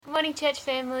Morning, church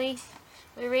family.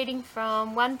 We're reading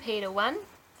from 1 Peter 1,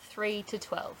 3 to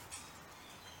 12.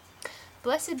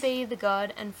 Blessed be the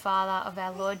God and Father of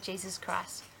our Lord Jesus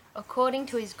Christ. According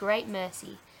to his great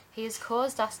mercy, he has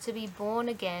caused us to be born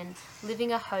again,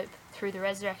 living a hope through the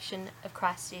resurrection of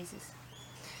Christ Jesus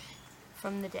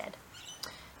from the dead,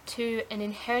 to an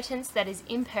inheritance that is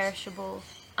imperishable,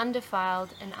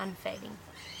 undefiled, and unfading,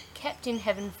 kept in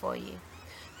heaven for you,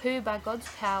 who by God's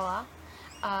power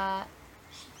are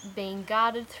being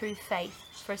guarded through faith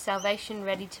for a salvation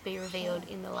ready to be revealed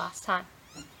in the last time.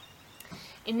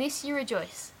 In this you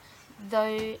rejoice,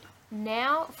 though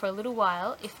now for a little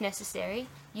while, if necessary,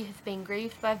 you have been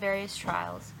grieved by various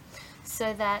trials,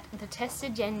 so that the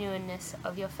tested genuineness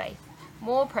of your faith,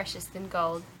 more precious than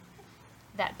gold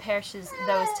that perishes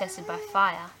though is tested by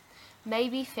fire, may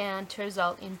be found to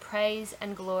result in praise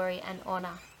and glory and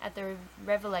honour at the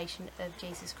revelation of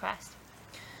Jesus Christ.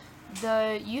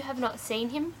 Though you have not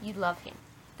seen him, you love him.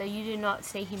 Though you do not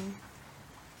see him,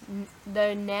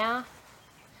 though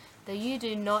you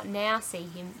do not now see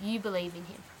him, you believe in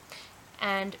him,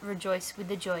 and rejoice with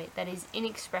the joy that is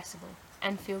inexpressible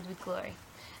and filled with glory,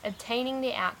 obtaining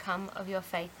the outcome of your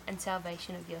faith and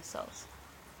salvation of your souls.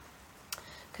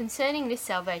 Concerning this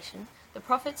salvation, the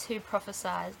prophets who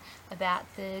prophesied about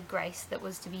the grace that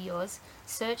was to be yours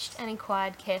searched and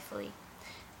inquired carefully,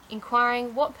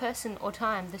 inquiring what person or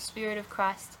time the Spirit of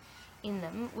Christ in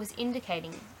them was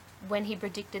indicating when he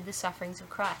predicted the sufferings of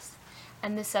Christ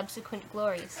and the subsequent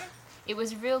glories. It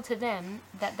was revealed to them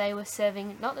that they were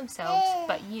serving not themselves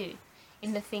but you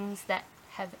in the things that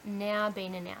have now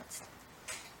been announced.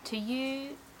 To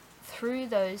you through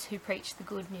those who preach the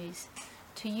good news,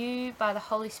 to you by the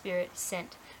Holy Spirit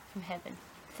sent from heaven,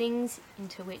 things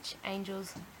into which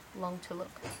angels long to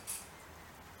look.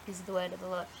 This is the word of the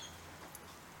Lord.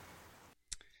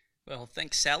 Well,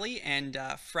 thanks, Sally, and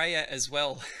Freya as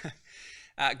well.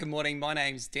 Good morning. My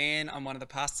name's Dan. I'm one of the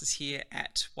pastors here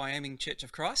at Wyoming Church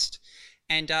of Christ,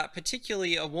 and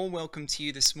particularly a warm welcome to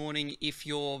you this morning if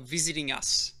you're visiting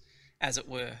us, as it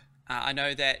were. I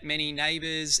know that many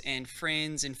neighbours and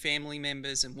friends and family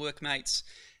members and workmates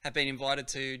have been invited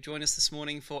to join us this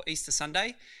morning for Easter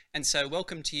Sunday, and so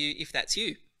welcome to you if that's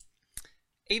you.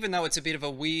 Even though it's a bit of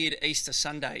a weird Easter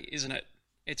Sunday, isn't it?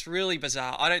 It's really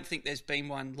bizarre. I don't think there's been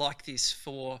one like this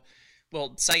for,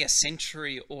 well, say a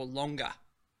century or longer.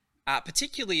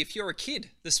 Particularly if you're a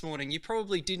kid this morning, you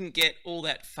probably didn't get all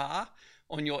that far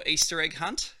on your Easter egg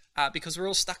hunt because we're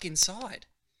all stuck inside.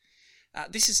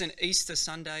 This is an Easter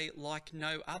Sunday like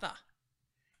no other.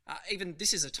 Even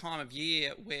this is a time of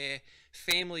year where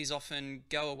families often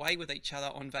go away with each other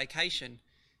on vacation,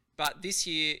 but this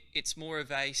year it's more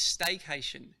of a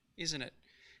staycation, isn't it?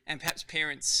 And perhaps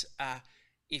parents,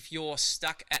 if you're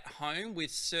stuck at home with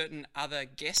certain other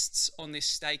guests on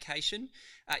this staycation,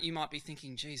 you might be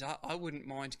thinking, geez, I wouldn't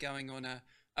mind going on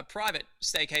a private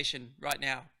staycation right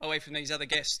now, away from these other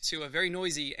guests who are very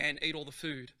noisy and eat all the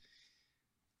food.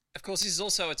 Of course, this is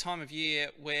also a time of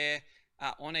year where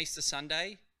on Easter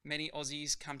Sunday, many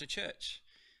Aussies come to church.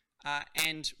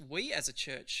 And we as a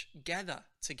church gather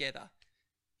together,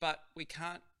 but we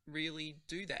can't really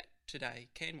do that today,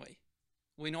 can we?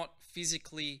 We're not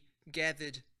physically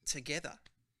gathered together.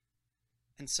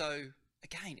 And so,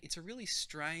 again, it's a really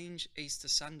strange Easter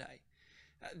Sunday.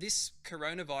 This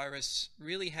coronavirus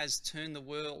really has turned the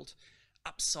world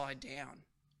upside down.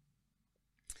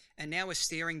 And now we're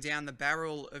staring down the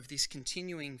barrel of this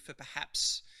continuing for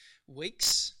perhaps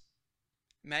weeks,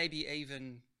 maybe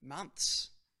even months.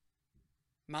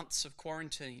 Months of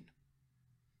quarantine,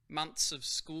 months of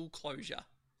school closure,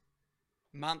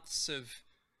 months of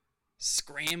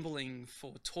scrambling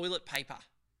for toilet paper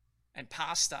and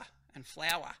pasta and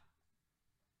flour.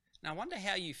 Now, I wonder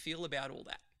how you feel about all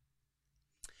that.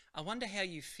 I wonder how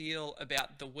you feel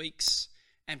about the weeks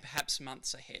and perhaps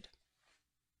months ahead.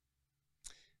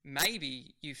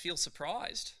 Maybe you feel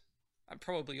surprised.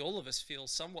 Probably all of us feel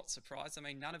somewhat surprised. I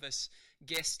mean, none of us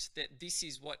guessed that this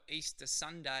is what Easter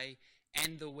Sunday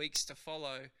and the weeks to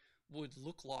follow would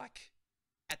look like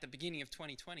at the beginning of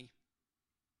 2020.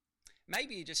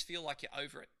 Maybe you just feel like you're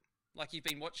over it, like you've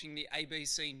been watching the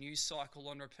ABC news cycle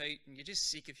on repeat and you're just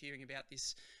sick of hearing about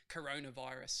this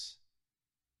coronavirus.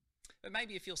 But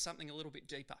maybe you feel something a little bit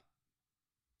deeper.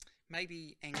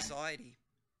 Maybe anxiety.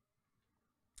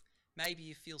 Maybe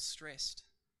you feel stressed.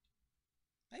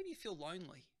 Maybe you feel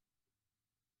lonely.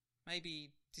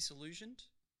 Maybe disillusioned,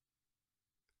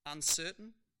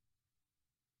 uncertain,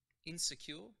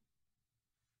 insecure.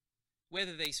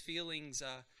 Whether these feelings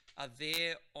are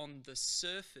there on the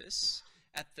surface,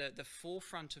 at the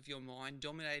forefront of your mind,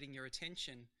 dominating your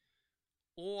attention,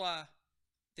 or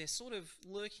they're sort of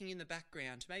lurking in the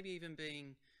background, maybe even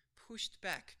being pushed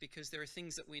back because there are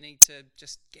things that we need to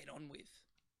just get on with.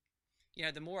 You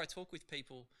know, the more I talk with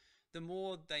people, the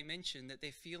more they mention that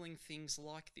they're feeling things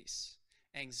like this: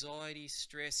 anxiety,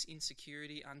 stress,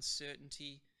 insecurity,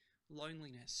 uncertainty,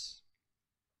 loneliness.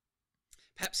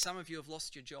 Perhaps some of you have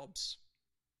lost your jobs.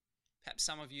 Perhaps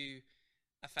some of you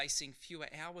are facing fewer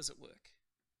hours at work.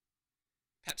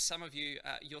 Perhaps some of you,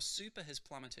 your super has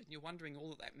plummeted and you're wondering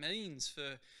all that means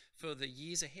for the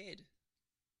years ahead.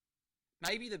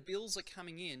 Maybe the bills are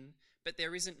coming in, but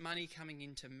there isn't money coming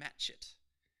in to match it.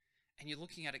 And you're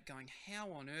looking at it going, how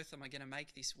on earth am I going to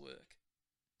make this work?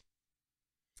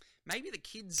 Maybe the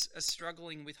kids are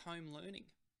struggling with home learning.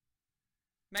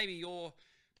 Maybe you're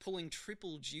pulling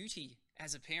triple duty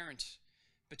as a parent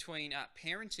between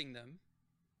parenting them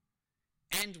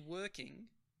and working,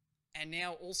 and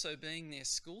now also being their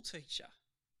school teacher.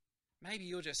 Maybe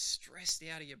you're just stressed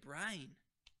out of your brain.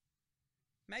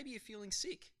 Maybe you're feeling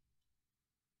sick.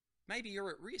 Maybe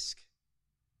you're at risk.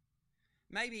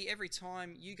 Maybe every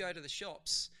time you go to the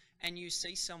shops and you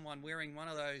see someone wearing one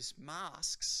of those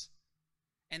masks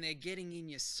and they're getting in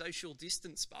your social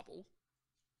distance bubble,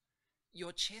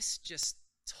 your chest just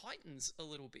tightens a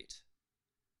little bit.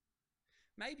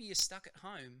 Maybe you're stuck at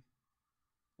home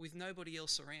with nobody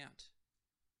else around.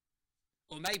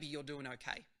 Or maybe you're doing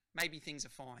okay. Maybe things are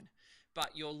fine.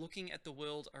 But you're looking at the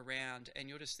world around and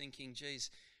you're just thinking, geez,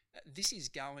 this is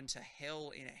going to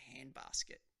hell in a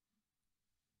handbasket.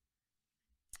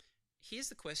 Here's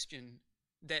the question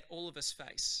that all of us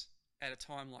face at a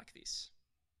time like this.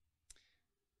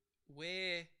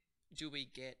 Where do we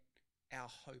get our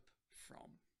hope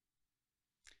from?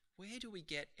 Where do we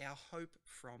get our hope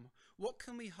from? What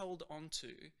can we hold on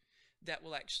to that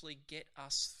will actually get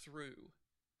us through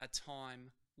a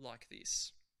time like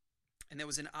this? And there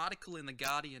was an article in The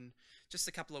Guardian just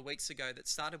a couple of weeks ago that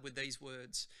started with these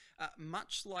words: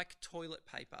 much like toilet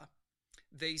paper,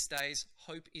 these days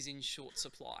hope is in short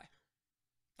supply.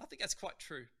 I think that's quite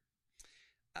true.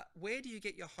 Where do you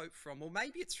get your hope from? Well,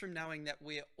 maybe it's from knowing that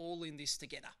we're all in this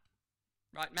together,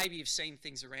 right? Maybe you've seen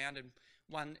things around, and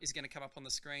one is going to come up on the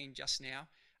screen just now.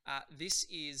 This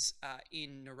is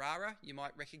in Narara. You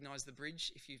might recognise the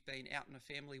bridge if you've been out on a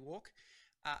family walk.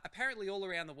 Apparently all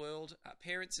around the world,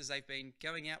 parents, as they've been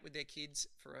going out with their kids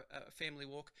for a family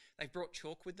walk, they've brought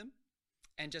chalk with them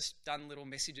and just done little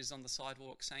messages on the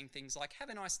sidewalk saying things like, have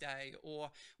a nice day,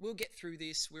 or we'll get through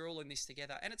this, we're all in this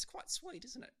together. And it's quite sweet,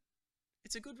 isn't it?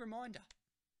 It's a good reminder.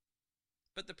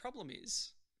 But the problem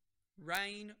is,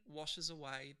 rain washes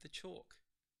away the chalk.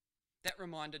 That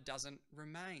reminder doesn't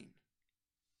remain.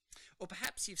 Or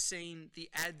perhaps you've seen the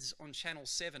ads on Channel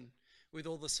 7 with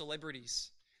all the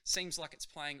celebrities. Seems like it's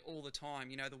playing all the time.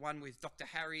 You know, the one with Dr.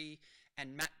 Harry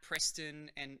and Matt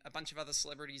Preston and a bunch of other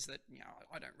celebrities that, you know,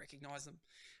 I don't recognise them.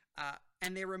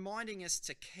 And they're reminding us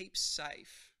to keep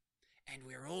safe. And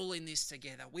we're all in this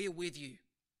together. We're with you.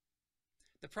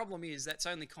 The problem is that's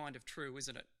only kind of true,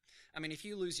 isn't it? I mean, if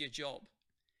you lose your job,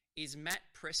 is Matt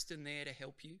Preston there to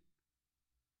help you?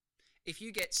 If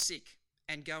you get sick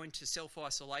and go into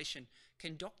self-isolation,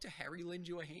 can Dr. Harry lend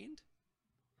you a hand?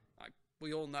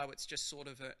 We all know it's just sort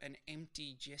of an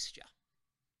empty gesture.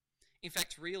 In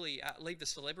fact, really, leave the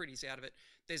celebrities out of it.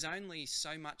 There's only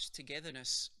so much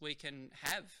togetherness we can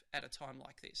have at a time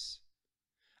like this.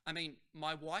 I mean,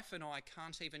 my wife and I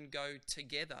can't even go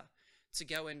together to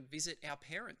go and visit our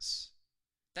parents.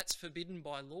 That's forbidden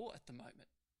by law at the moment.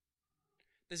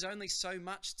 There's only so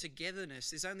much togetherness.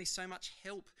 There's only so much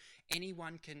help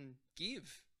anyone can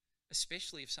give,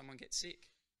 especially if someone gets sick.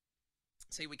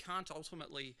 See, we can't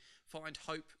ultimately find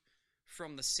hope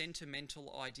from the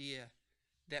sentimental idea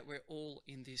that we're all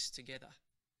in this together,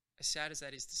 as sad as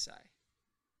that is to say.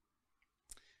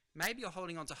 Maybe you're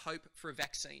holding on to hope for a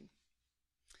vaccine,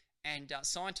 and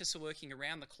scientists are working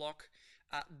around the clock.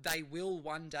 They will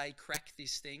one day crack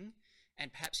this thing,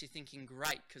 and perhaps you're thinking,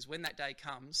 great, because when that day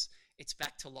comes, it's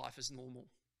back to life as normal.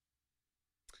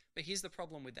 But here's the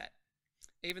problem with that.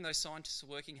 Even though scientists are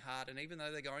working hard, and even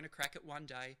though they're going to crack it one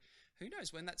day, who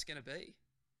knows when that's going to be?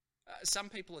 Some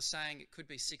people are saying it could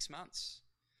be 6 months.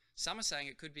 Some are saying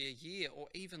it could be a year or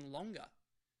even longer.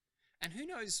 And who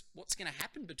knows what's going to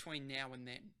happen between now and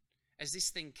then as this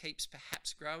thing keeps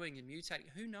perhaps growing and mutating?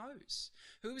 Who knows?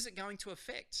 Who is it going to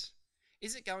affect?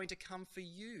 Is it going to come for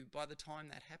you by the time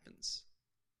that happens?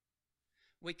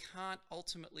 We can't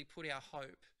ultimately put our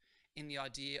hope in the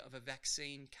idea of a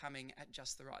vaccine coming at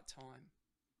just the right time.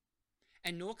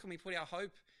 And nor can we put our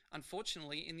hope,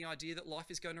 unfortunately, in the idea that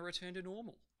life is going to return to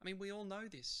normal. I mean, we all know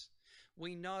this.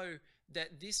 We know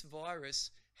that this virus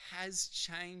has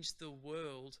changed the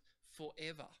world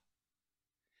forever.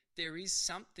 there is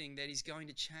something that is going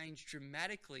to change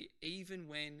dramatically even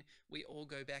when we all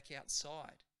go back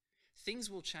outside. Things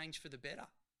will change for the better,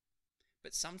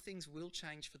 but some things will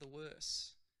change for the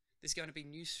worse. There's going to be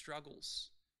new struggles,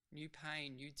 new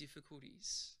pain, new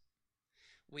difficulties.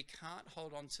 We can't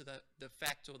hold on to the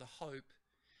fact or the hope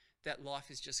that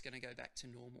life is just going to go back to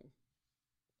normal.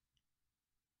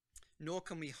 Nor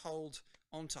can we hold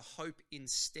on to hope in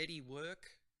steady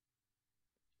work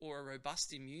or a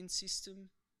robust immune system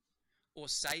or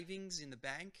savings in the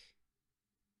bank.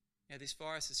 Now, this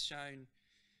virus has shown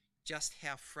just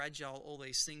how fragile all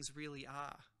these things really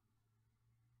are.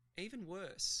 Even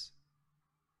worse,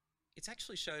 it's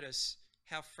actually showed us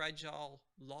how fragile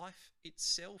life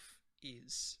itself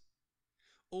is.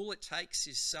 All it takes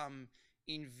is some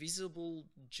invisible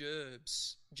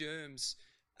germs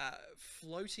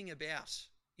floating about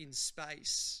in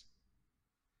space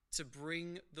to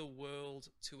bring the world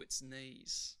to its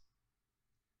knees.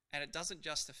 And it doesn't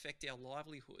just affect our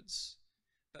livelihoods,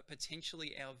 but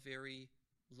potentially our very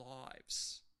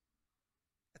lives.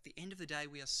 At the end of the day,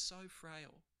 we are so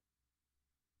frail.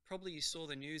 Probably you saw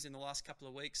the news in the last couple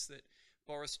of weeks that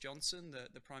Boris Johnson,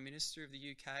 the Prime Minister of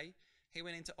the UK, he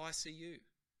went into ICU.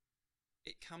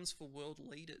 It comes for world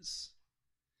leaders.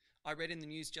 I read in the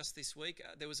news just this week,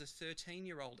 there was a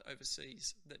 13-year-old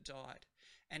overseas that died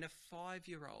and a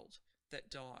 5-year-old that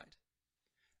died.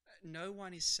 No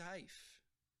one is safe.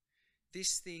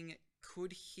 This thing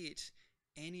could hit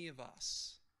any of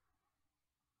us.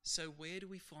 So where do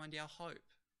we find our hope?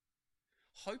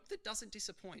 Hope that doesn't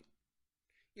disappoint.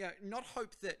 Not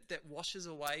hope that washes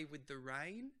away with the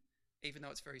rain, even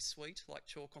though it's very sweet, like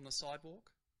chalk on the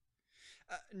sidewalk.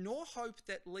 Nor hope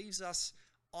that leaves us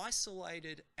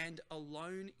isolated and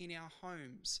alone in our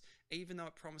homes, even though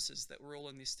it promises that we're all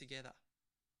in this together.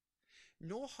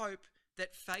 Nor hope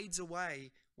that fades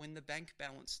away when the bank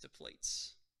balance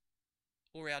depletes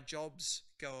or our jobs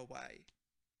go away.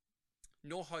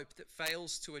 Nor hope that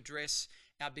fails to address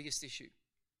our biggest issue,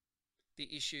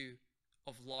 the issue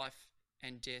of life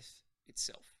and death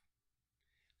itself.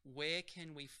 Where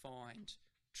can we find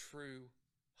true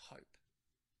hope?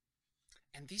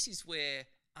 And this is where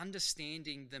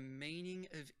understanding the meaning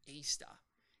of Easter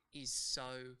is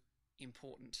so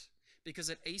important. Because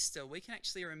at Easter, we can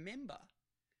actually remember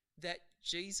that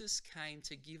Jesus came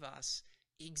to give us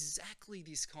exactly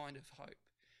this kind of hope,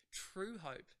 true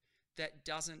hope that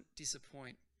doesn't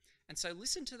disappoint. And so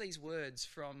listen to these words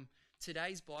from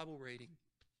today's Bible reading.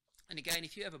 And again,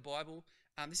 if you have a Bible,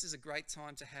 this is a great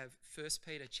time to have 1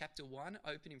 Peter chapter 1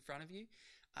 open in front of you.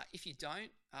 If you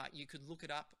don't, you could look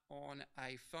it up on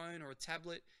a phone or a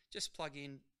tablet. Just plug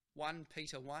in 1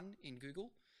 Peter 1 in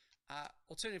Google.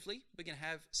 Alternatively, we're going to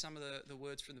have some of the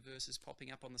words from the verses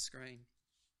popping up on the screen.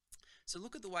 So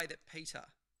look at the way that Peter,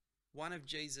 one of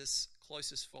Jesus'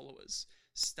 closest followers,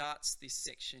 starts this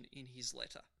section in his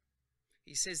letter.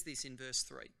 He says this in verse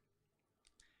 3.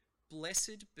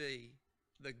 Blessed be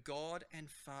the God and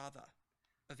Father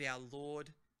of our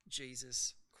Lord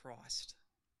Jesus Christ.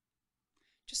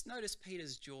 Just notice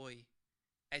Peter's joy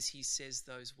as he says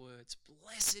those words.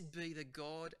 Blessed be the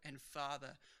God and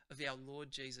Father of our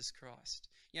Lord Jesus Christ.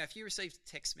 If you received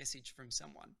a text message from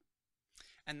someone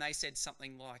and they said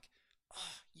something like,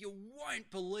 "Oh, you won't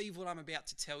believe what I'm about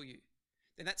to tell you,"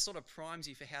 then that sort of primes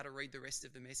you for how to read the rest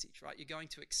of the message, right? You're going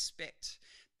to expect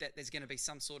that there's going to be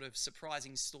some sort of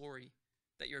surprising story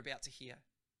that you're about to hear.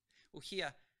 Well,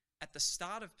 here, at the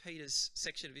start of Peter's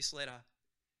section of this letter,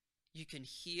 you can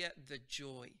hear the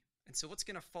joy. And so what's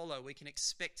going to follow, we can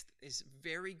expect there's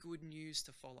very good news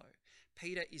to follow.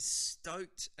 Peter is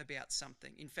stoked about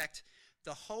something. In fact,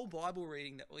 the whole Bible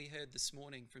reading that we heard this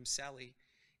morning from Sally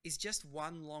is just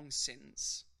one long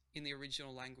sentence in the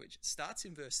original language. It starts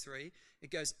in verse 3,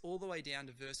 it goes all the way down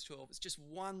to verse 12. It's just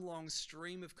one long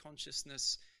stream of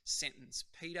consciousness sentence.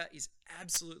 Peter is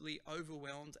absolutely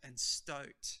overwhelmed and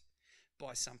stoked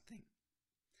by something.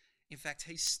 In fact,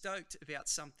 he's stoked about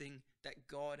something that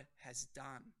God has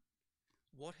done.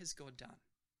 What has God done?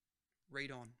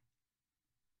 Read on.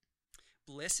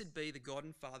 Blessed be the God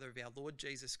and Father of our Lord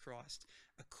Jesus Christ,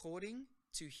 according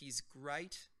to his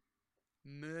great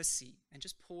mercy. And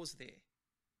just pause there.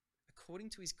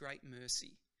 According to his great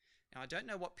mercy. Now, I don't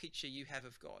know what picture you have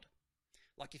of God.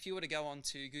 Like if you were to go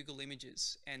onto Google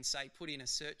Images and say, put in a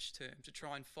search term to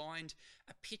try and find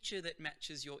a picture that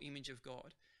matches your image of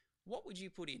God, what would you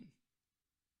put in?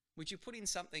 Would you put in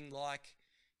something like,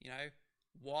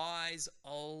 wise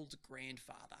old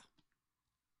grandfather,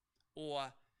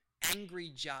 or angry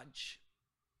judge,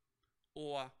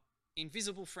 or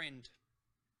invisible friend?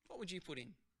 What would you put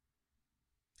in?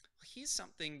 Well, here's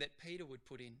something that Peter would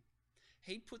put in.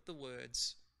 He'd put the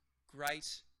words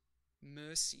great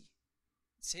mercy.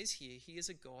 It says here, he is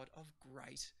a God of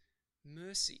great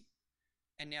mercy.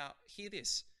 And now, hear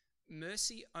this.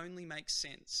 Mercy only makes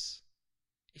sense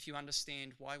if you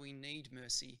understand why we need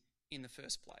mercy in the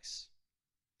first place.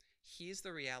 Here's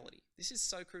the reality. This is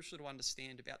so crucial to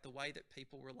understand about the way that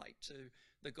people relate to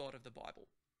the God of the Bible.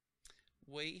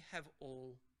 We have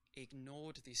all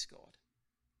ignored this God.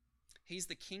 He's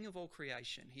the king of all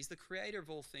creation. He's the creator of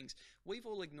all things. We've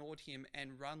all ignored him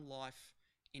and run life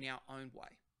in our own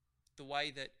way, the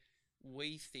way that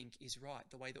we think is right,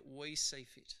 the way that we see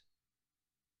fit.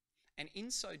 And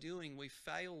in so doing, we've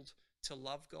failed to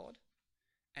love God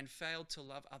and failed to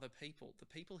love other people, the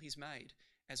people he's made,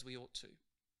 as we ought to.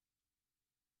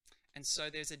 And so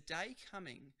there's a day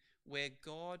coming where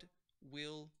God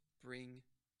will bring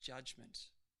judgment.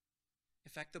 In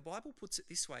fact, the Bible puts it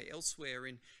this way elsewhere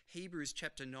in Hebrews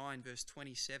chapter 9, verse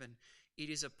 27. It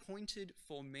is appointed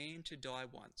for man to die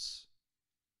once,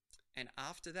 and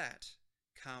after that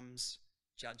comes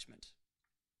judgment.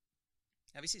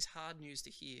 Now, this is hard news to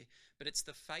hear, but it's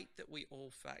the fate that we all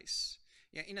face.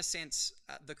 Yeah, in a sense,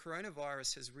 the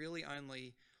coronavirus has really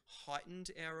only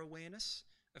heightened our awareness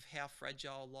of how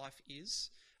fragile life is,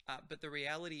 but the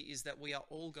reality is that we are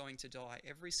all going to die,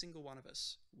 every single one of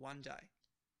us, one day.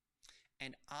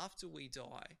 And after we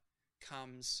die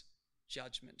comes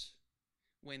judgment,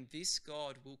 when this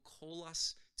God will call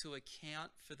us to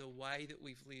account for the way that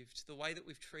we've lived, the way that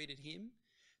we've treated him,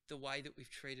 the way that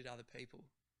we've treated other people.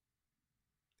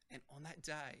 And on that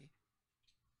day,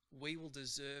 we will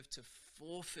deserve to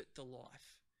forfeit the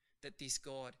life that this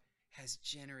God has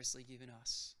generously given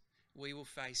us. We will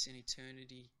face an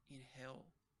eternity in hell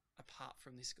apart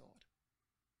from this God.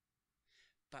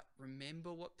 But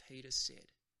remember what Peter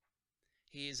said.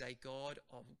 He is a God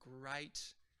of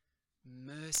great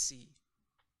mercy.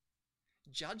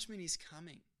 Judgment is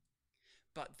coming,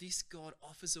 but this God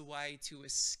offers a way to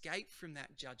escape from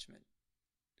that judgment.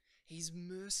 He's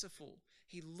merciful.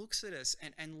 He looks at us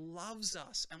and loves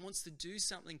us and wants to do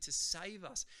something to save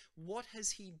us. What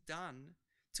has he done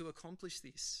to accomplish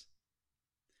this?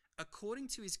 According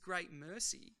to his great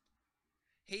mercy,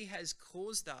 he has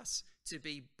caused us to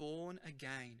be born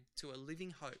again to a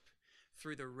living hope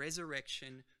through the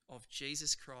resurrection of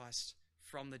Jesus Christ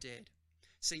from the dead.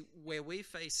 See, where we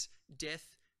face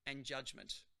death and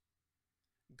judgment,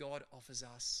 God offers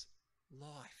us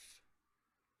life.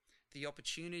 The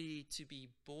opportunity to be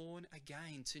born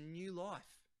again to new life.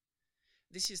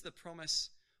 This is the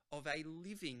promise of a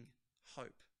living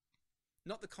hope.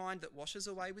 Not the kind that washes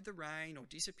away with the rain or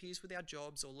disappears with our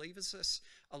jobs or leaves us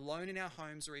alone in our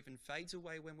homes or even fades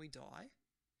away when we die.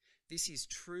 This is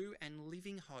true and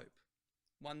living hope,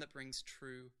 one that brings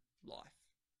true life.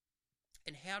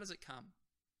 And how does it come?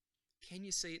 Can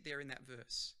you see it there in that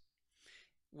verse?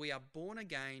 We are born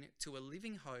again to a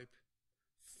living hope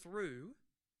through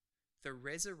the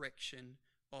resurrection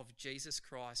of Jesus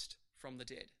Christ from the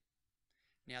dead.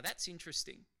 Now that's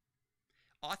interesting.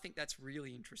 I think that's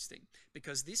really interesting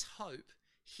because this hope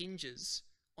hinges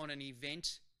on an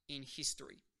event in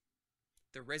history,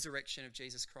 the resurrection of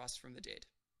Jesus Christ from the dead.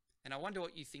 And I wonder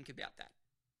what you think about that.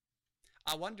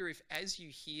 I wonder if as you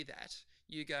hear that,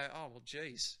 you go, oh, well,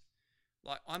 geez,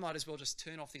 like I might as well just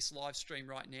turn off this live stream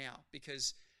right now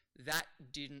because that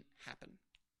didn't happen.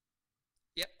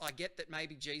 Yep, I get that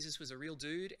maybe Jesus was a real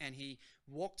dude and he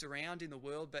walked around in the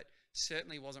world, but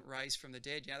certainly wasn't raised from the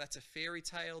dead. You know, that's a fairy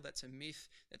tale, that's a myth,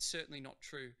 that's certainly not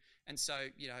true. And so,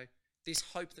 this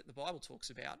hope that the Bible talks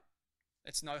about,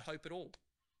 it's no hope at all.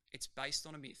 It's based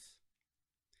on a myth.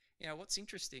 What's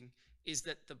interesting is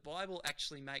that the Bible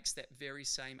actually makes that very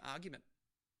same argument.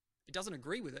 It doesn't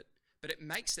agree with it, but it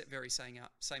makes that very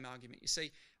same argument. You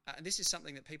see, and this is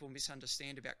something that people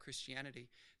misunderstand about Christianity.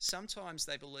 Sometimes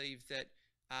they believe that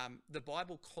the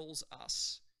Bible calls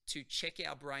us to check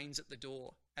our brains at the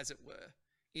door, as it were,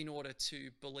 in order to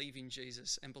believe in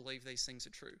Jesus and believe these things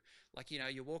are true. Like,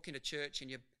 you walk into church and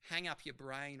you hang up your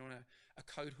brain on a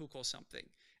coat hook or something,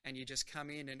 and you just come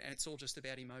in and it's all just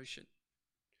about emotion.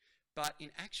 But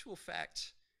in actual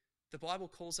fact, the Bible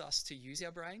calls us to use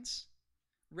our brains.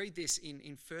 Read this in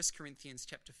 1 Corinthians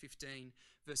chapter 15,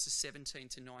 verses 17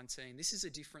 to 19. This is a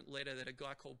different letter that a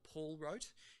guy called Paul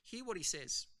wrote. Hear what he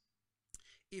says.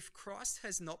 If Christ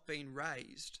has not been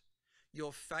raised,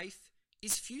 your faith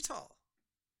is futile,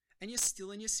 and you're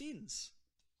still in your sins.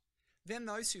 Then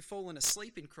those who've fallen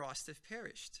asleep in Christ have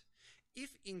perished.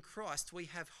 If in Christ we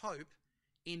have hope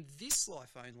in this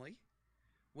life only,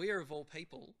 we are of all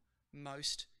people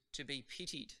most to be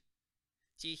pitied.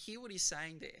 Do you hear what he's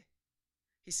saying there?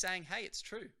 He's saying, hey, it's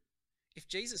true. If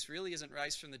Jesus really isn't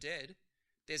raised from the dead,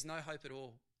 there's no hope at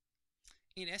all.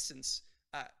 In essence,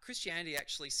 Christianity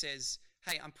actually says,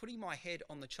 hey, I'm putting my head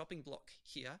on the chopping block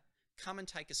here. Come and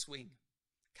take a swing.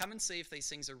 Come and see if these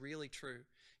things are really true.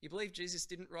 You believe Jesus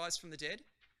didn't rise from the dead?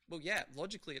 Well, yeah,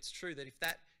 logically it's true that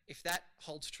if that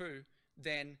holds true,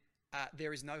 then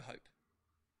there is no hope.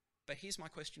 But here's my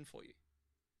question for you.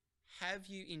 Have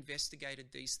you investigated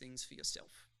these things for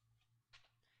yourself?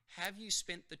 Have you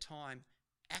spent the time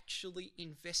actually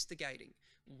investigating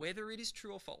whether it is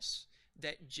true or false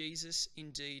that Jesus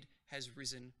indeed has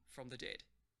risen from the dead?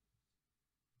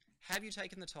 Have you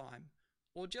taken the time,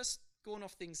 or just gone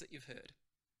off things that you've heard?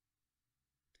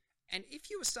 And if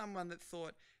you were someone that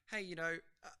thought, hey,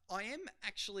 I am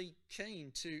actually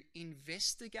keen to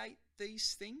investigate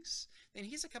these things, then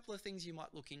here's a couple of things you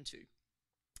might look into.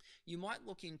 You might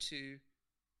look into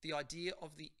the idea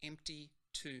of the empty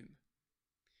tomb.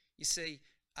 You see,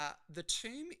 the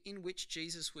tomb in which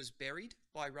Jesus was buried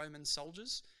by Roman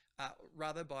soldiers,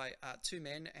 by two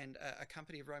men and a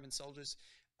company of Roman soldiers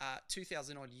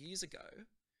 2,000 odd years ago,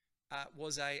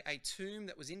 was a tomb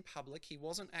that was in public. He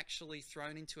wasn't actually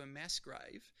thrown into a mass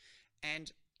grave.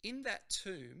 And in that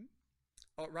tomb,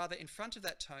 or rather in front of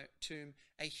that tomb,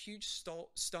 a huge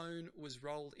stone was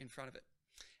rolled in front of it.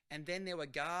 And then there were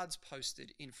guards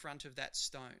posted in front of that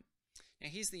stone. Now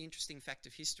here's the interesting fact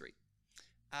of history.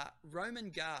 Roman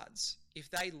guards, if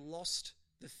they lost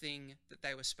the thing that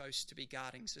they were supposed to be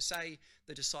guarding, so say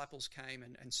the disciples came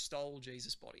and stole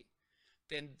Jesus' body,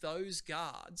 then those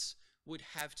guards would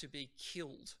have to be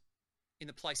killed in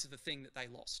the place of the thing that they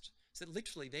lost. So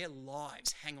literally their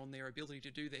lives hang on their ability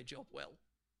to do their job well.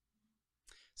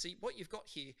 See, what you've got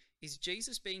here is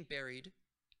Jesus being buried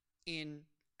in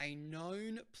a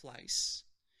known place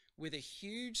with a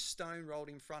huge stone rolled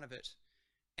in front of it,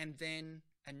 and then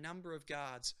a number of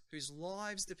guards whose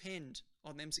lives depend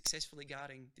on them successfully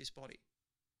guarding this body.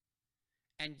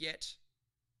 And yet,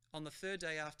 on the third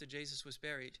day after Jesus was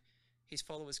buried, his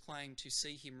followers claimed to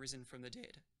see him risen from the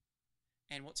dead.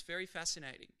 And what's very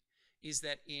fascinating is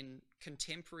that in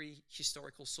contemporary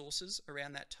historical sources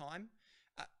around that time,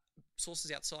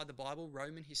 sources outside the Bible,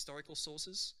 Roman historical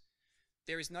sources,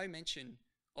 there is no mention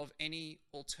of any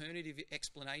alternative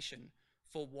explanation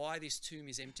for why this tomb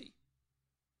is empty.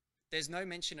 There's no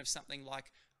mention of something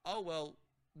like, oh, well,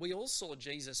 we all saw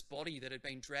Jesus' body that had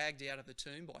been dragged out of the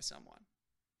tomb by someone.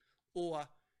 Or,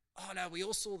 oh no, we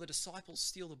all saw the disciples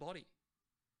steal the body.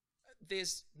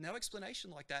 There's no explanation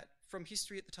like that from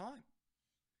history at the time.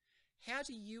 How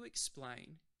do you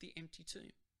explain the empty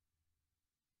tomb?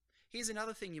 Here's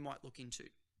another thing you might look into.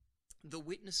 The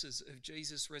witnesses of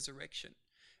Jesus' resurrection.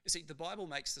 You see, the Bible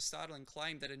makes the startling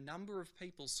claim that a number of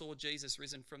people saw Jesus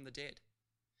risen from the dead.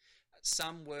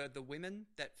 Some were the women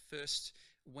that first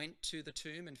went to the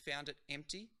tomb and found it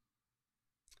empty.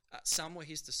 Some were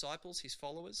his disciples, his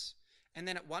followers. And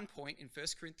then at one point in 1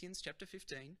 Corinthians chapter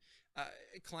 15,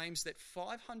 it claims that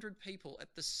 500 people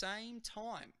at the same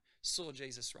time saw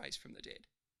Jesus raised from the dead.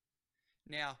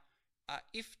 Now,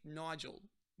 if Nigel,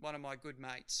 one of my good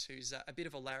mates, who's a bit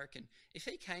of a larrikin, if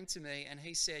he came to me and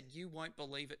he said, you won't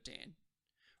believe it, Dan,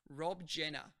 Rob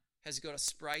Jenner has got a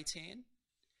spray tan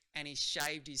and he's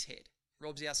shaved his head.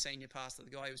 Rob's our senior pastor, the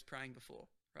guy who was praying before,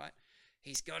 right?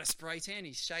 He's got a spray tan,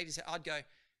 he's shaved his head. I'd go,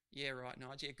 yeah, right,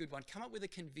 Nigel, yeah, good one. Come up with a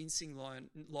convincing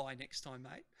lie next time,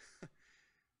 mate.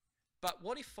 But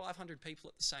what if 500 people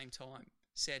at the same time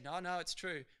said, no, it's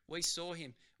true. We saw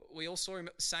him. We all saw him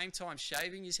at the same time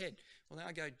shaving his head. Well, then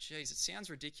I go, geez, it sounds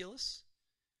ridiculous.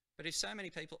 But if so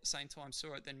many people at the same time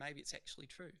saw it, then maybe it's actually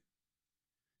true.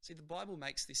 See, the Bible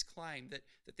makes this claim that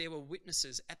there were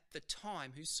witnesses at the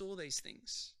time who saw these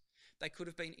things. They could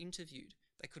have been interviewed.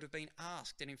 They could have been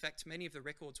asked. And in fact, many of the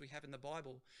records we have in the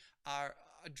Bible are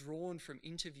drawn from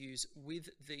interviews with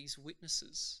these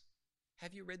witnesses.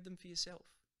 Have you read them for yourself?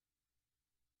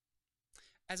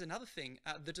 As another thing,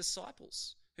 the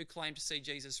disciples who claimed to see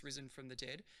Jesus risen from the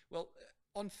dead, well,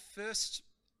 on first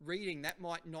reading, that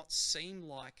might not seem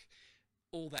like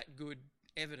all that good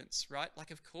evidence, right?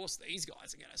 Like, of course, these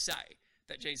guys are going to say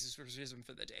that Jesus was risen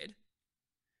from the dead.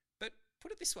 But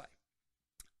put it this way.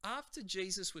 After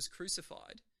Jesus was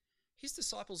crucified, his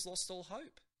disciples lost all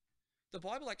hope. The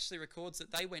Bible actually records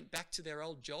that they went back to their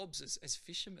old jobs as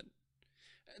fishermen.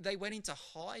 They went into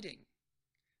hiding.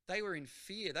 They were in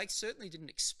fear. They certainly didn't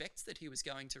expect that he was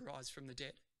going to rise from the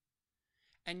dead.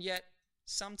 And yet,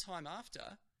 sometime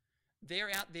after,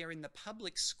 they're out there in the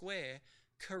public square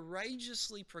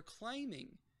courageously proclaiming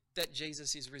that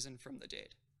Jesus is risen from the dead.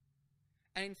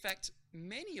 And in fact,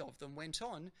 many of them went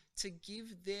on to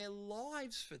give their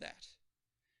lives for that.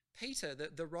 Peter,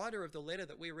 the writer of the letter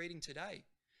that we're reading today,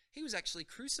 he was actually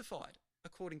crucified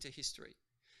according to history.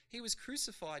 He was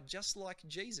crucified just like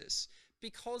Jesus,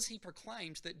 because he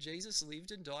proclaimed that Jesus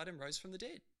lived and died and rose from the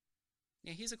dead.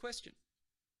 Now, here's a question.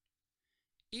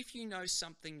 If you know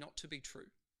something not to be true,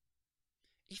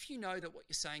 if you know that what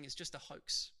you're saying is just a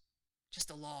hoax, just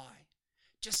a lie,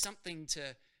 just something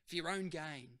for your own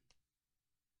gain,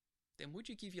 then would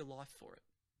you give your life for it?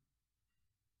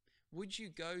 Would you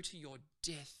go to your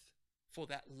death for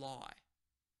that lie?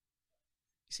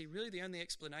 You see, really the only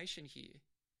explanation here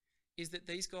is that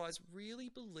these guys really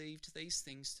believed these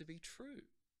things to be true.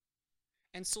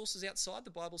 And sources outside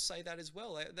the Bible say that as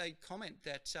well. They comment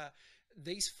that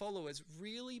these followers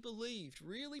really believed,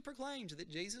 really proclaimed that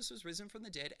Jesus was risen from the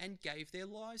dead and gave their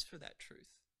lives for that truth.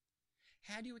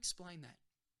 How do you explain that?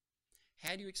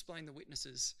 How do you explain the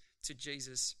witnesses to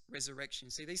Jesus' resurrection?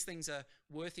 See, these things are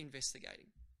worth investigating.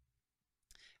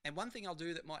 And one thing I'll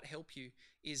do that might help you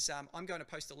is I'm going to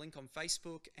post a link on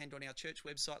Facebook and on our church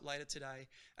website later today.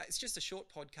 It's just a short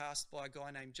podcast by a guy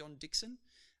named John Dixon.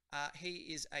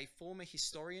 He is a former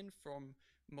historian from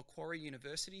Macquarie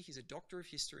University. He's a doctor of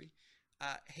history.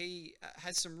 He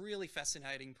has some really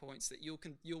fascinating points that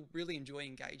you'll really enjoy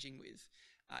engaging with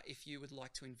if you would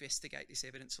like to investigate this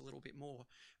evidence a little bit more.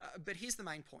 But here's the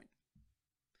main point.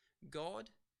 God,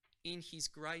 in his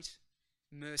great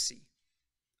mercy,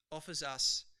 offers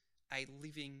us a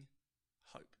living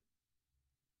hope.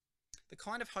 The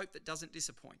kind of hope that doesn't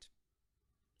disappoint.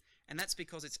 And that's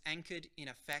because it's anchored in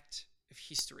a fact of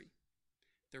history,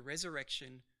 the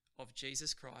resurrection of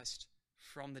Jesus Christ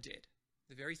from the dead,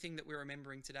 the very thing that we're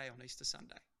remembering today on Easter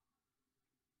Sunday.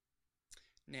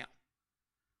 Now,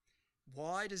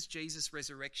 why does Jesus'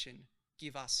 resurrection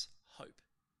give us hope?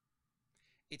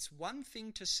 It's one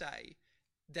thing to say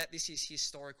that this is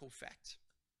historical fact,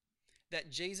 that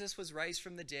Jesus was raised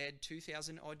from the dead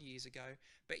 2,000 odd years ago,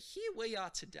 but here we are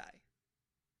today.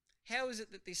 How is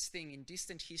it that this thing in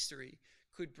distant history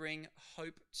could bring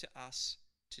hope to us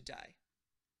today?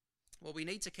 Well, we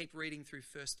need to keep reading through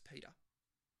 1 Peter.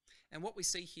 And what we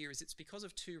see here is it's because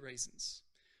of two reasons.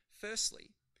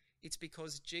 Firstly, it's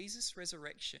because Jesus'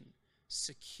 resurrection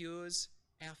secures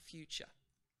our future.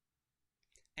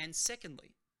 And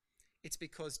secondly, it's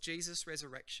because Jesus'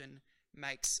 resurrection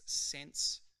makes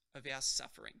sense of our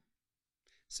suffering.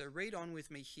 So read on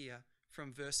with me here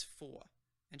from verse 4.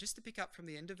 And just to pick up from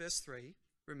the end of verse 3,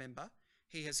 remember,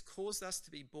 he has caused us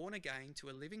to be born again to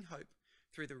a living hope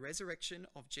through the resurrection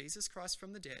of Jesus Christ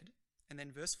from the dead. And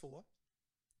then verse 4,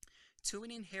 to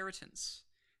an inheritance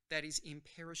that is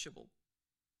imperishable,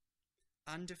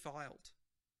 undefiled,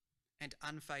 and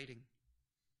unfading,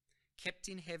 kept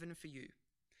in heaven for you,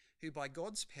 who by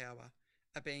God's power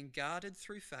are being guarded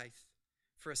through faith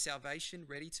for a salvation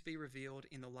ready to be revealed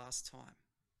in the last time.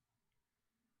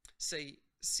 See,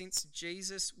 since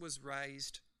Jesus was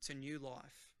raised to new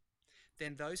life,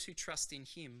 then those who trust in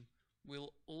him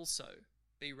will also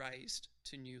be raised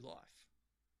to new life.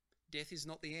 Death is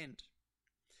not the end.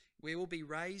 We will be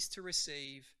raised to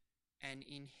receive an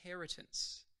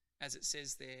inheritance, as it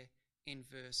says there in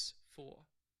verse 4.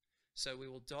 So we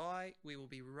will die, we will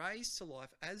be raised to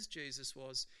life as Jesus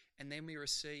was, and then we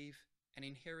receive an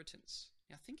inheritance.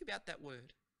 Now think about that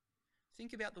word.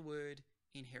 Think about the word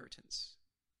inheritance.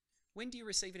 When do you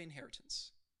receive an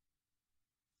inheritance?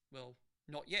 Well,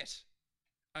 not yet.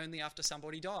 Only after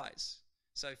somebody dies.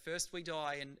 So first we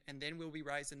die and then we'll be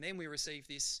raised and then we receive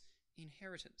this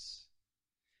inheritance.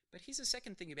 But here's a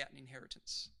second thing about an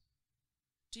inheritance.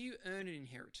 Do you earn an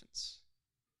inheritance?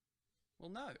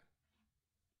 Well, no.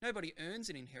 Nobody earns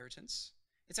an inheritance.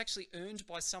 It's actually earned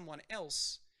by someone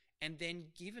else and then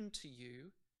given to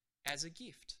you as a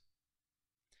gift.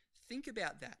 Think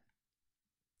about that.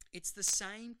 It's the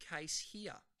same case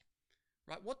here,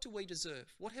 right? What do we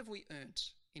deserve? What have we earned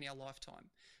in our lifetime?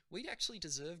 We actually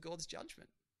deserve God's judgment,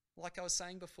 like I was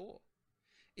saying before.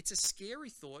 It's a scary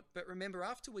thought, but remember,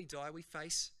 after we die, we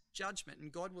face judgment,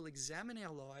 and God will examine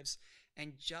our lives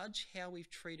and judge how we've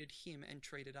treated him and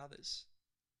treated others.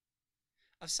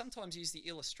 I've sometimes used the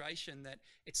illustration that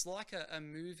it's like a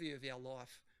movie of our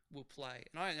life will play.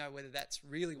 And I don't know whether that's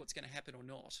really what's going to happen or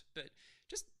not, but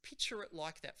just picture it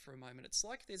like that for a moment. It's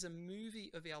like there's a movie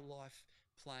of our life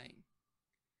playing,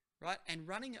 right? And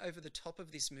running over the top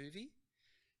of this movie,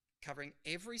 covering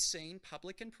every scene,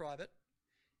 public and private,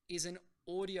 is an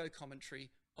audio commentary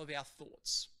of our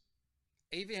thoughts,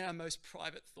 even our most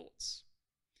private thoughts.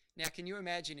 Now, can you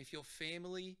imagine if your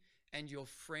family and your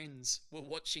friends were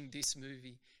watching this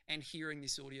movie and hearing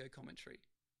this audio commentary?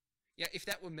 Yeah, if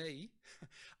that were me,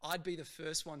 I'd be the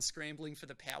first one scrambling for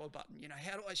the power button. You know,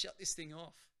 how do I shut this thing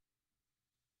off?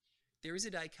 There is a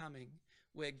day coming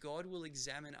where God will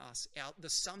examine us, the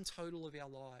sum total of our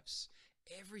lives,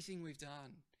 everything we've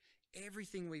done,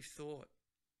 everything we've thought.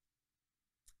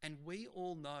 And we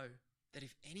all know that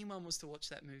if anyone was to watch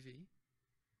that movie,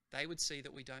 they would see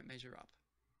that we don't measure up.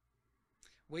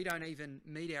 We don't even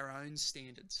meet our own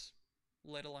standards,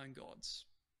 let alone God's.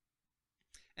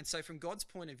 And so from God's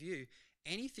point of view,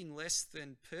 anything less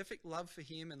than perfect love for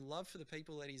him and love for the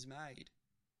people that he's made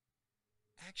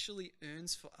actually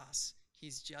earns for us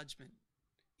his judgment,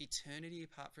 eternity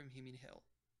apart from him in hell.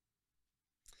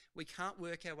 We can't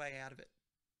work our way out of it.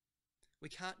 We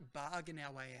can't bargain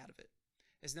our way out of it.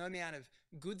 There's no amount of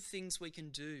good things we can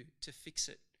do to fix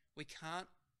it. We can't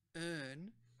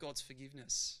earn God's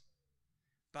forgiveness.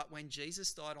 But when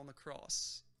Jesus died on the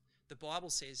cross, the Bible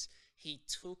says he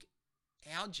took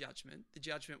our judgment, the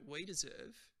judgment we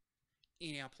deserve,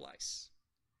 in our place.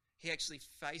 He actually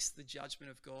faced the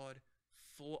judgment of God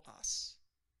for us.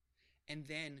 And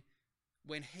then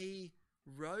when he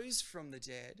rose from the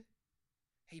dead,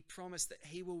 he promised that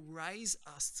he will raise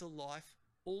us to life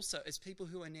also as people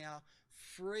who are now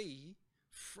free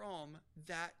from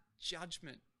that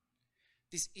judgment.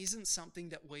 This isn't something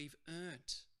that we've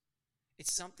earned.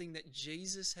 It's something that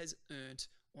Jesus has earned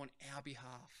on our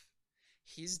behalf.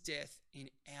 His death in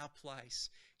our place,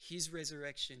 his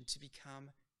resurrection to become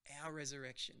our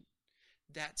resurrection.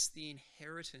 That's the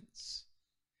inheritance.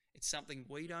 It's something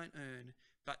we don't earn,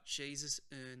 but Jesus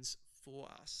earns for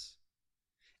us.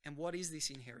 And what is this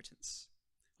inheritance?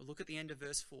 Well, look at the end of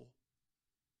verse 4.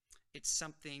 It's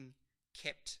something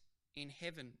kept in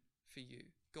heaven for you.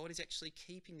 God is actually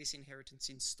keeping this inheritance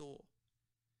in store.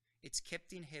 It's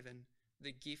kept in heaven,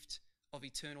 the gift of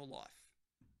eternal life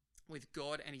with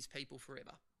God and his people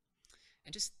forever.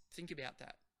 And just think about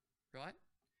that, right?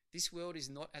 This world is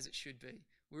not as it should be.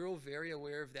 We're all very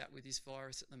aware of that with this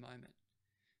virus at the moment.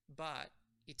 But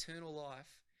eternal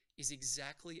life is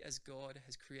exactly as God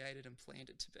has created and planned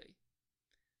it to be.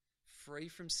 Free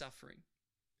from suffering,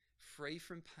 free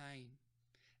from pain,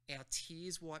 our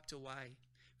tears wiped away,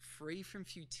 free from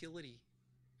futility,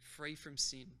 free from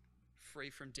sin, free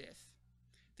from death.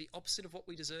 The opposite of what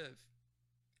we deserve.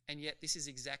 And yet this is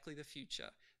exactly the future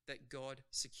that God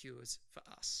secures for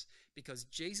us. Because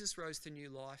Jesus rose to new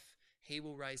life, he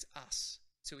will raise us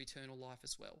to eternal life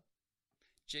as well.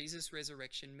 Jesus'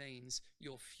 resurrection means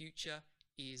your future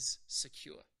is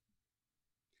secure.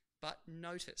 But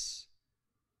notice,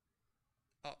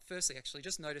 firstly,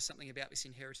 just notice something about this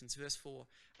inheritance. Verse 4,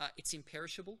 it's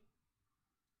imperishable.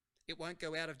 It won't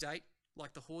go out of date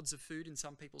like the hoards of food in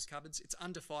some people's cupboards. It's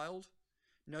undefiled.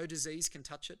 No disease can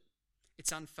touch it.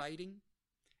 It's unfading.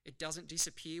 It doesn't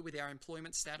disappear with our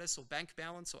employment status or bank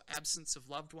balance or absence of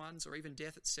loved ones or even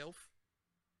death itself.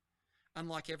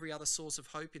 Unlike every other source of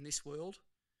hope in this world,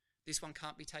 this one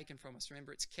can't be taken from us.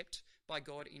 Remember, it's kept by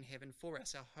God in heaven for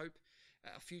us. Our hope,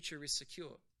 our future is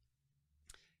secure.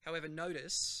 However,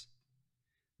 notice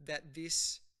that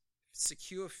this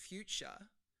secure future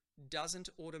doesn't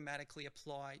automatically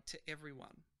apply to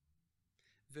everyone.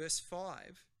 Verse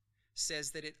 5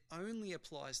 says that it only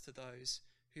applies to those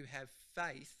who have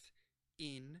faith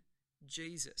in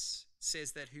Jesus. It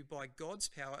says that who by God's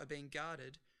power are being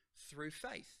guarded through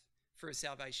faith for a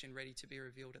salvation ready to be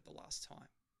revealed at the last time.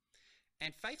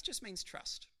 And faith just means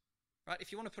trust, right?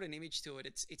 If you want to put an image to it,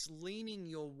 it's leaning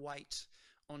your weight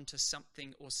onto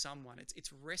something or someone.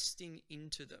 It's resting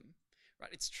into them,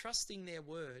 right? It's trusting their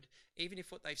word, even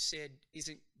if what they've said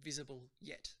isn't visible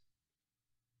yet.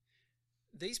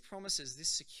 These promises, this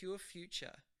secure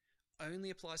future, only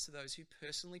applies to those who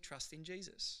personally trust in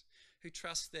Jesus, who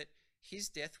trust that his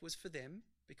death was for them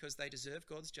because they deserve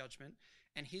God's judgment,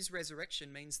 and his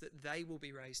resurrection means that they will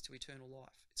be raised to eternal life.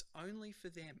 It's only for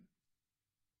them.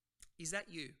 Is that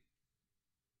you?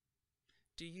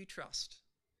 Do you trust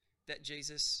that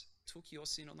Jesus took your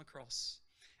sin on the cross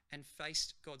and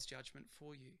faced God's judgment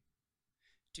for you?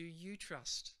 Do you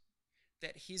trust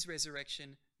that his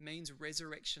resurrection means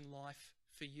resurrection life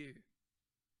for you?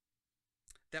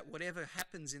 That whatever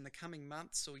happens in the coming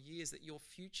months or years, that your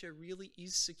future really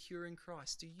is secure in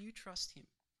Christ? Do you trust him?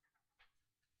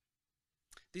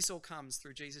 This all comes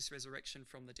through Jesus' resurrection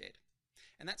from the dead.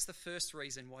 And that's the first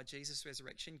reason why Jesus'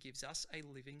 resurrection gives us a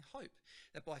living hope.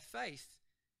 That by faith,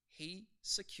 he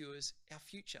secures our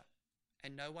future,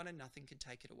 and no one and nothing can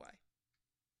take it away.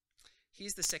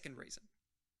 Here's the second reason.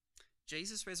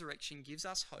 Jesus' resurrection gives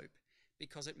us hope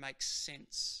because it makes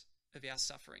sense of our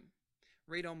suffering.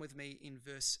 Read on with me in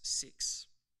verse 6.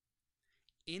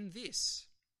 In this,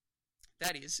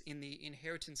 that is, in the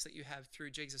inheritance that you have through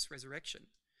Jesus' resurrection,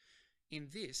 in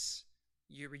this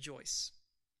you rejoice.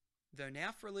 Though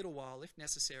now for a little while, if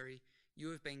necessary, you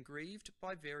have been grieved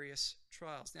by various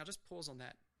trials. Now just pause on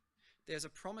that. There's a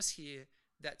promise here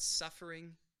that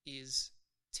suffering is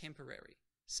temporary.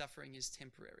 Suffering is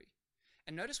temporary.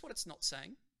 And notice what it's not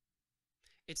saying.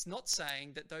 It's not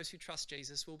saying that those who trust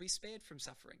Jesus will be spared from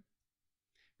suffering.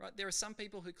 Right? There are some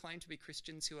people who claim to be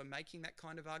Christians who are making that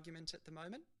kind of argument at the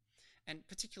moment. And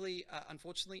particularly,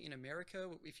 unfortunately, in America,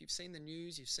 if you've seen the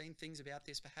news, you've seen things about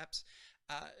this perhaps,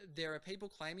 there are people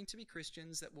claiming to be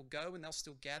Christians that will go and they'll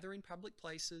still gather in public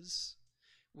places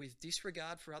with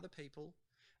disregard for other people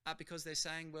because they're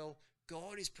saying, well,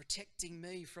 God is protecting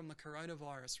me from the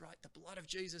coronavirus, right? The blood of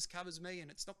Jesus covers me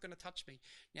and it's not going to touch me.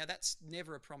 Now, that's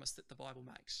never a promise that the Bible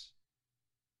makes.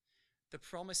 The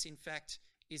promise, in fact,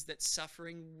 is that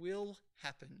suffering will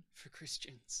happen for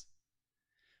Christians.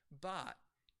 But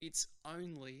it's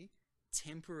only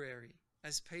temporary.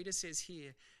 As Peter says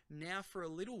here, now for a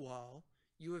little while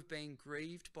you have been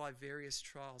grieved by various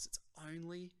trials. It's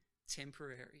only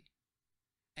temporary.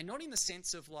 And not in the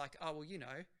sense of like, oh, well, you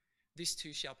know, this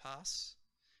too shall pass.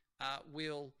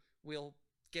 We'll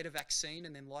get a vaccine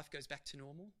and then life goes back to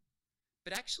normal.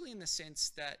 But actually in the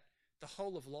sense that the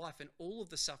whole of life and all of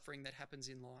the suffering that happens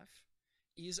in life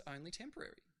is only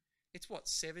temporary. It's what,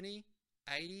 70,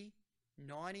 80,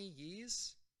 90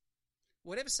 years?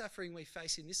 Whatever suffering we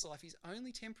face in this life is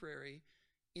only temporary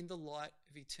in the light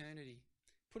of eternity.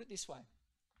 Put it this way.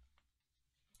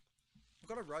 I've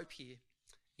got a rope here.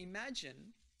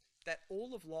 Imagine that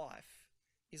all of life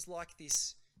is like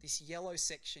this yellow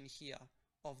section here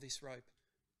of this rope.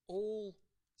 All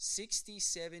 60,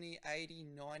 70, 80,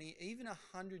 90, even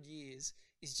 100 years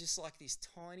is just like this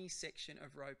tiny section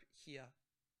of rope here.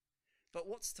 But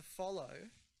what's to follow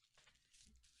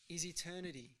is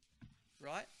eternity,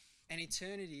 right? An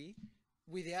eternity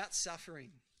without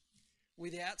suffering,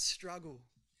 without struggle,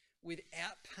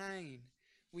 without pain,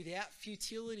 without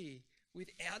futility,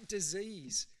 without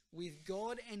disease, with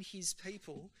God and his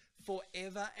people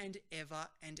forever and ever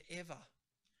and ever.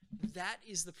 That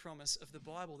is the promise of the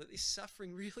Bible, that this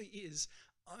suffering really is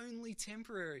only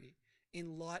temporary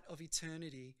in light of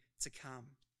eternity to come.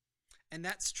 And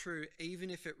that's true even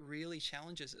if it really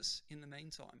challenges us in the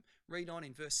meantime. Read on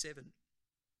in verse 7.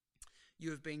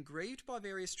 You have been grieved by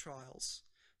various trials,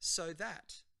 so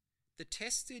that the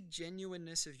tested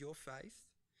genuineness of your faith,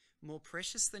 more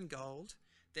precious than gold,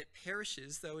 that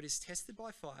perishes though it is tested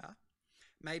by fire,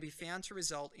 may be found to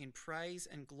result in praise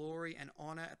and glory and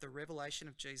honour at the revelation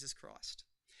of Jesus Christ.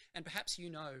 And perhaps you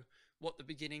know what the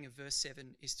beginning of verse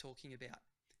 7 is talking about.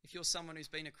 If you're someone who's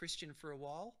been a Christian for a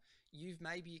while, you've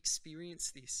maybe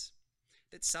experienced this,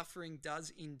 that suffering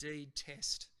does indeed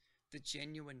test the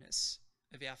genuineness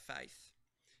of our faith.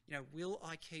 You know, will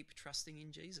I keep trusting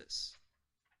in Jesus?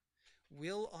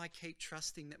 Will I keep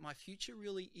trusting that my future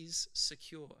really is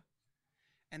secure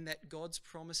and that God's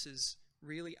promises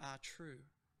really are true?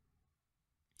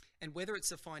 And whether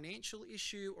it's a financial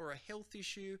issue or a health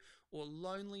issue or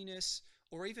loneliness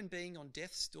or even being on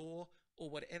death's door or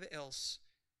whatever else,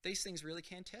 these things really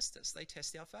can test us. They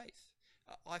test our faith.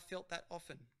 I felt that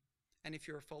often. And if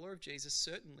you're a follower of Jesus,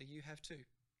 certainly you have too.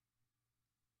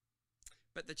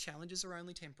 But the challenges are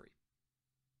only temporary.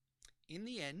 In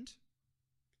the end,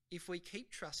 if we keep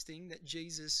trusting that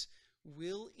Jesus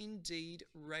will indeed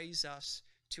raise us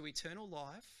to eternal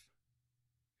life,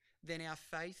 then our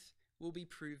faith will be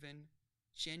proven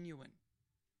genuine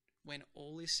when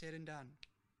all is said and done.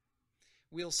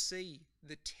 We'll see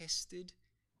the tested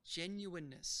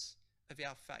genuineness of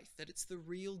our faith, that it's the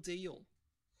real deal.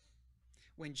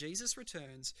 When Jesus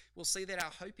returns, we'll see that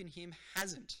our hope in him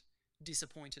hasn't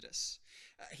disappointed us.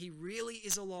 He really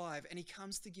is alive and he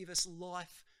comes to give us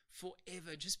life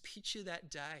forever. Just picture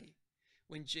that day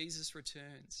when Jesus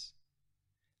returns.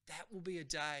 That will be a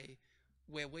day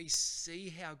where we see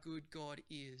how good God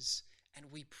is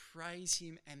and we praise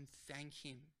him and thank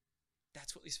him.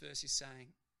 That's what this verse is saying.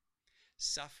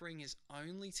 Suffering is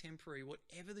only temporary,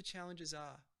 whatever the challenges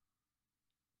are.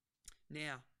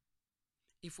 Now,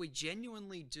 if we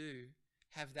genuinely do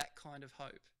have that kind of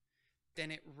hope, then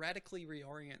it radically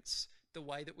reorients the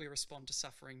way that we respond to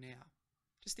suffering now.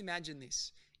 Just imagine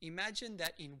this. Imagine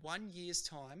that in 1 year's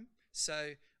time,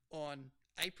 so on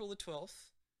April the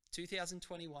 12th,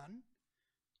 2021,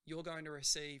 you're going to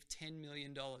receive $10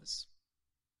 million.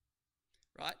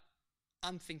 Right?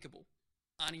 Unthinkable,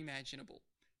 unimaginable.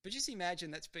 But just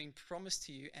imagine that's being promised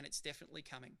to you and it's definitely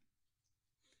coming.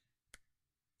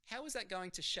 How is that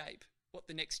going to shape what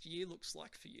the next year looks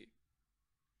like for you?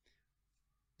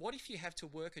 What if you have to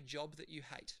work a job that you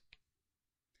hate?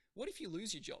 What if you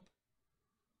lose your job?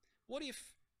 What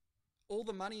if all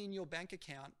the money in your bank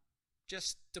account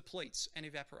just depletes and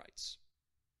evaporates?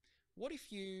 What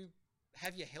if you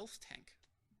have your health tank?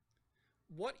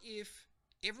 What if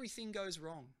everything goes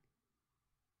wrong?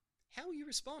 How will you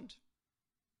respond?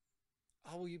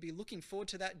 Oh, will you be looking forward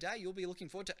to that day? You'll be looking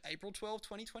forward to April 12,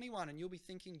 2021, and you'll be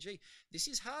thinking, gee, this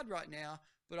is hard right now,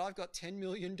 but I've got $10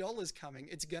 million coming.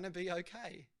 It's going to be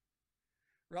okay.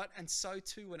 Right? And so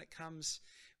too when it comes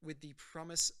with the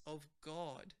promise of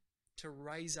God to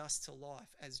raise us to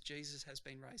life as Jesus has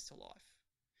been raised to life.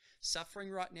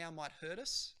 Suffering right now might hurt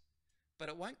us, but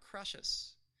it won't crush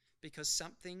us because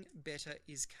something better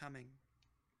is coming.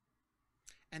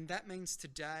 And that means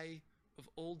today, of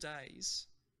all days,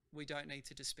 we don't need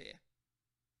to despair.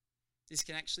 This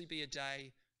can actually be a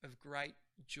day of great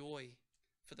joy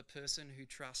for the person who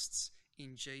trusts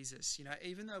in Jesus. You know,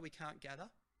 even though we can't gather,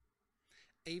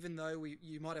 even though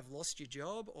you might have lost your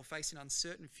job or face an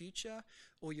uncertain future,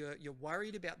 or you're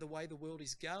worried about the way the world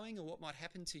is going or what might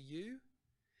happen to you,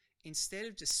 instead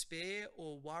of despair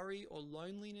or worry or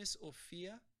loneliness or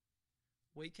fear,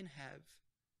 we can have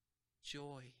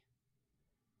joy.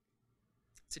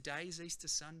 Today is Easter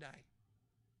Sunday.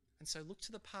 And so look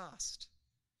to the past.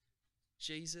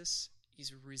 Jesus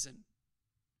is risen.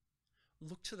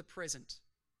 Look to the present.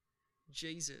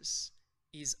 Jesus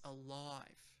is alive.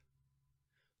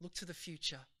 Look to the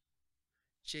future.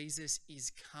 Jesus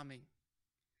is coming.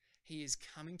 He is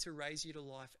coming to raise you to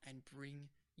life and bring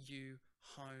you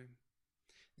home.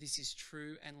 This is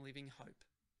true and living hope.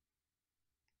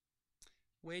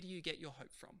 Where do you get your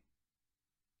hope from?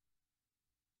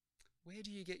 Where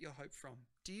do you get your hope from?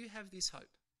 Do you have this hope?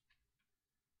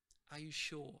 Are you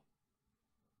sure?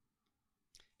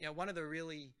 One of the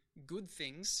really good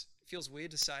things, it feels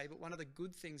weird to say, but one of the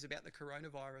good things about the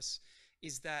coronavirus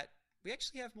is that we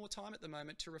actually have more time at the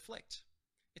moment to reflect.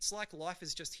 It's like life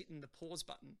has just hit the pause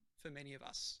button for many of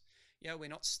us. We're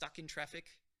not stuck in traffic.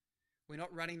 We're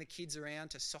not running the kids around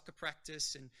to soccer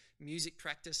practice and music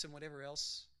practice and whatever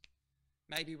else.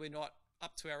 Maybe we're not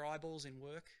up to our eyeballs in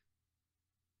work.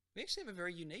 We actually have a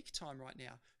very unique time right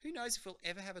now. Who knows if we'll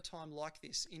ever have a time like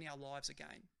this in our lives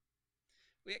again?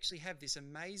 We actually have this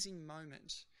amazing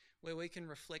moment where we can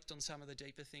reflect on some of the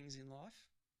deeper things in life.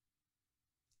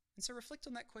 And so reflect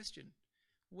on that question.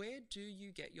 Where do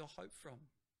you get your hope from?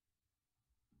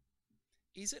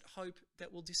 Is it hope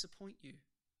that will disappoint you?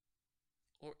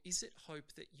 Or is it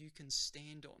hope that you can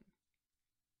stand on?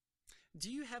 Do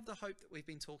you have the hope that we've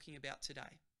been talking about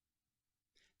today?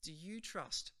 Do you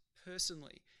trust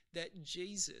personally that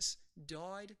Jesus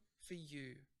died for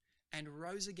you and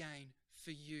rose again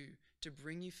for you to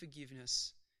bring you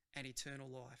forgiveness and eternal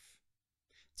life?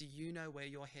 Do you know where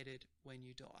you're headed when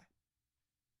you die?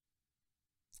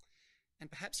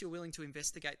 And perhaps you're willing to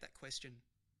investigate that question.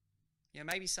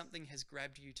 Maybe something has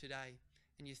grabbed you today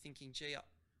and you're thinking, gee,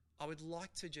 I would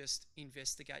like to just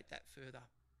investigate that further.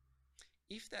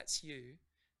 If that's you,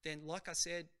 then like I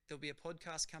said, there'll be a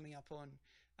podcast coming up on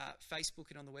Facebook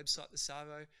and on the website, the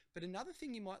Savo. But another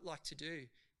thing you might like to do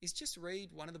is just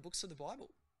read one of the books of the Bible.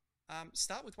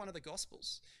 Start with one of the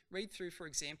Gospels. Read through, for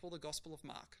example, the Gospel of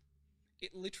Mark.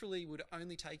 It literally would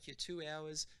only take you 2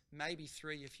 hours, maybe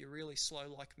 3 if you're really slow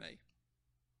like me.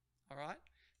 All right?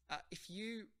 If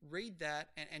you read that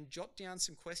and jot down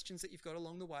some questions that you've got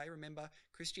along the way, remember,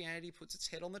 Christianity puts its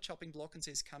head on the chopping block and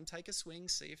says, come take a swing,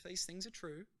 see if these things are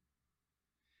true.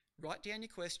 Write down your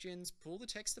questions, pull the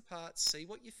text apart, see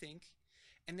what you think,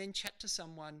 and then chat to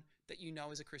someone that you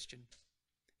know is a Christian.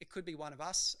 It could be one of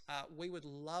us. We would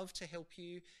love to help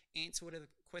you answer whatever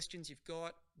questions you've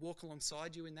got, walk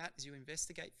alongside you in that as you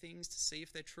investigate things to see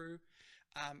if they're true.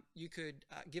 You could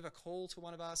give a call to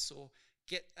one of us or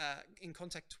get in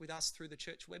contact with us through the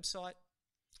church website.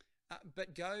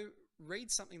 But go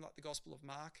read something like the Gospel of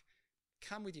Mark,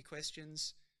 come with your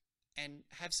questions, and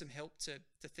have some help to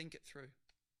think it through.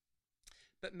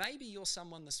 But maybe you're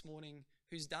someone this morning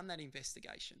who's done that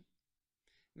investigation.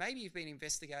 Maybe you've been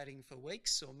investigating for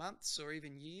weeks or months or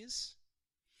even years.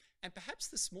 And perhaps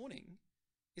this morning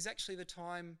is actually the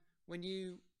time when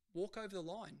you walk over the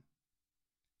line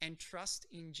and trust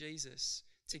in Jesus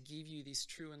to give you this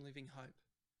true and living hope.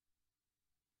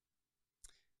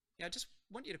 I just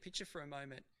want you to picture for a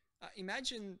moment.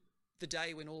 Imagine the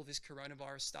day when all of this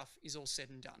coronavirus stuff is all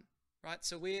said and done, right?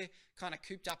 So we're kind of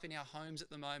cooped up in our homes at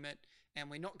the moment and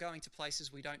we're not going to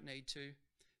places we don't need to.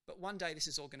 But one day this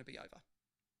is all going to be over.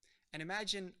 And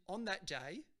imagine on that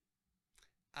day,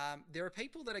 there are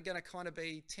people that are going to kind of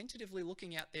be tentatively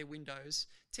looking out their windows,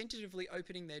 tentatively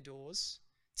opening their doors,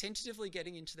 tentatively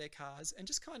getting into their cars and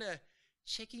just kind of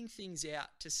checking things out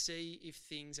to see if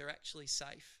things are actually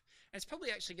safe. And it's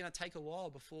probably actually going to take a while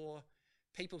before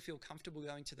people feel comfortable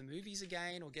going to the movies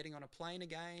again or getting on a plane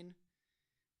again.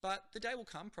 But the day will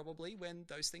come probably when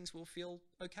those things will feel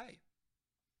okay.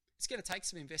 It's going to take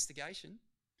some investigation.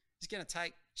 It's going to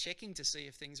take checking to see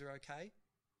if things are okay.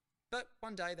 But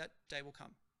one day that day will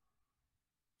come.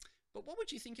 But what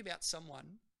would you think about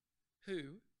someone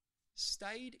who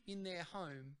stayed in their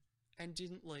home and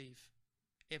didn't leave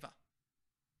ever?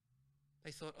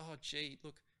 They thought, oh, gee,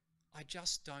 look, I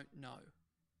just don't know.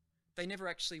 They never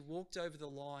actually walked over the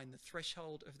line, the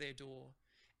threshold of their door,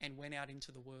 and went out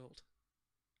into the world.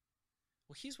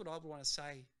 Well, here's what I would want to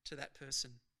say to that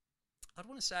person. I'd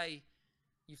want to say,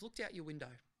 you've looked out your window.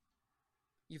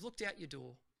 You've looked out your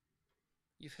door.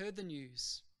 You've heard the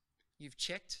news. You've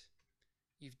checked.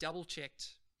 You've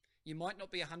double-checked. You might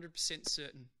not be 100%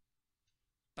 certain,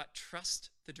 but trust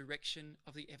the direction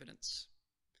of the evidence.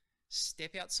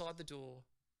 Step outside the door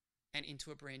and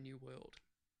into a brand new world.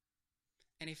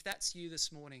 And if that's you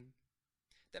this morning,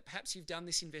 that perhaps you've done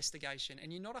this investigation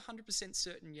and you're not 100%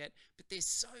 certain yet, but there's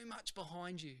so much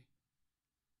behind you,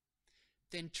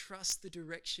 then trust the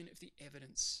direction of the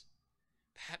evidence.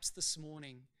 Perhaps this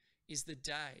morning is the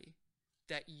day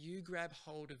that you grab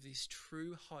hold of this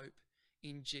true hope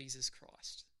in Jesus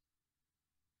Christ.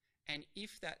 And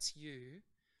if that's you,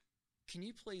 can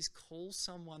you please call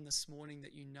someone this morning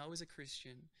that you know is a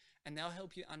Christian, and they'll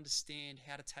help you understand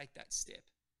how to take that step.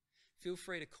 Feel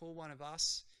free to call one of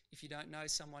us. If you don't know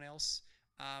someone else,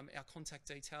 our contact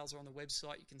details are on the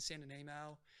website. You can send an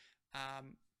email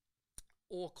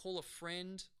or call a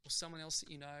friend or someone else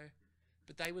that you know,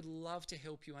 but they would love to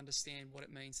help you understand what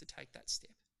it means to take that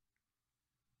step.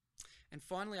 And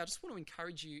finally, I just want to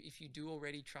encourage you, if you do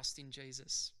already trust in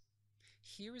Jesus,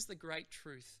 here is the great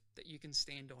truth that you can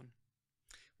stand on.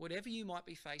 Whatever you might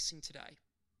be facing today,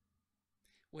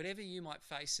 whatever you might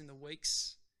face in the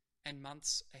weeks and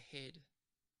months ahead,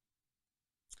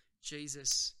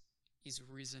 Jesus is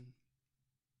risen.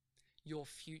 Your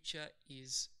future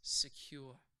is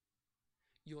secure.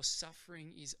 Your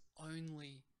suffering is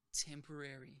only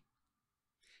temporary,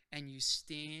 and you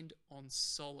stand on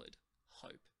solid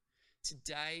hope.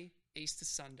 Today, Easter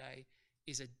Sunday,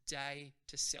 is a day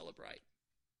to celebrate.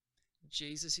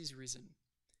 Jesus is risen.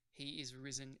 He is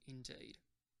risen indeed.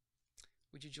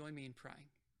 Would you join me in praying?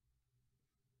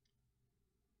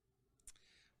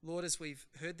 Lord, as we've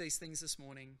heard these things this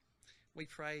morning, we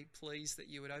pray, please, that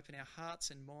you would open our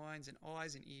hearts and minds and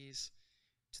eyes and ears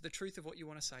to the truth of what you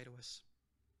want to say to us.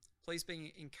 Please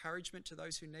be encouragement to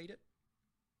those who need it.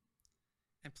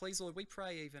 And please, Lord, we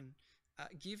pray even,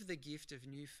 give the gift of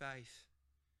new faith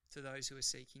to those who are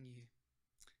seeking you.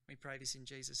 We pray this in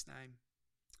Jesus' name.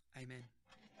 Amen.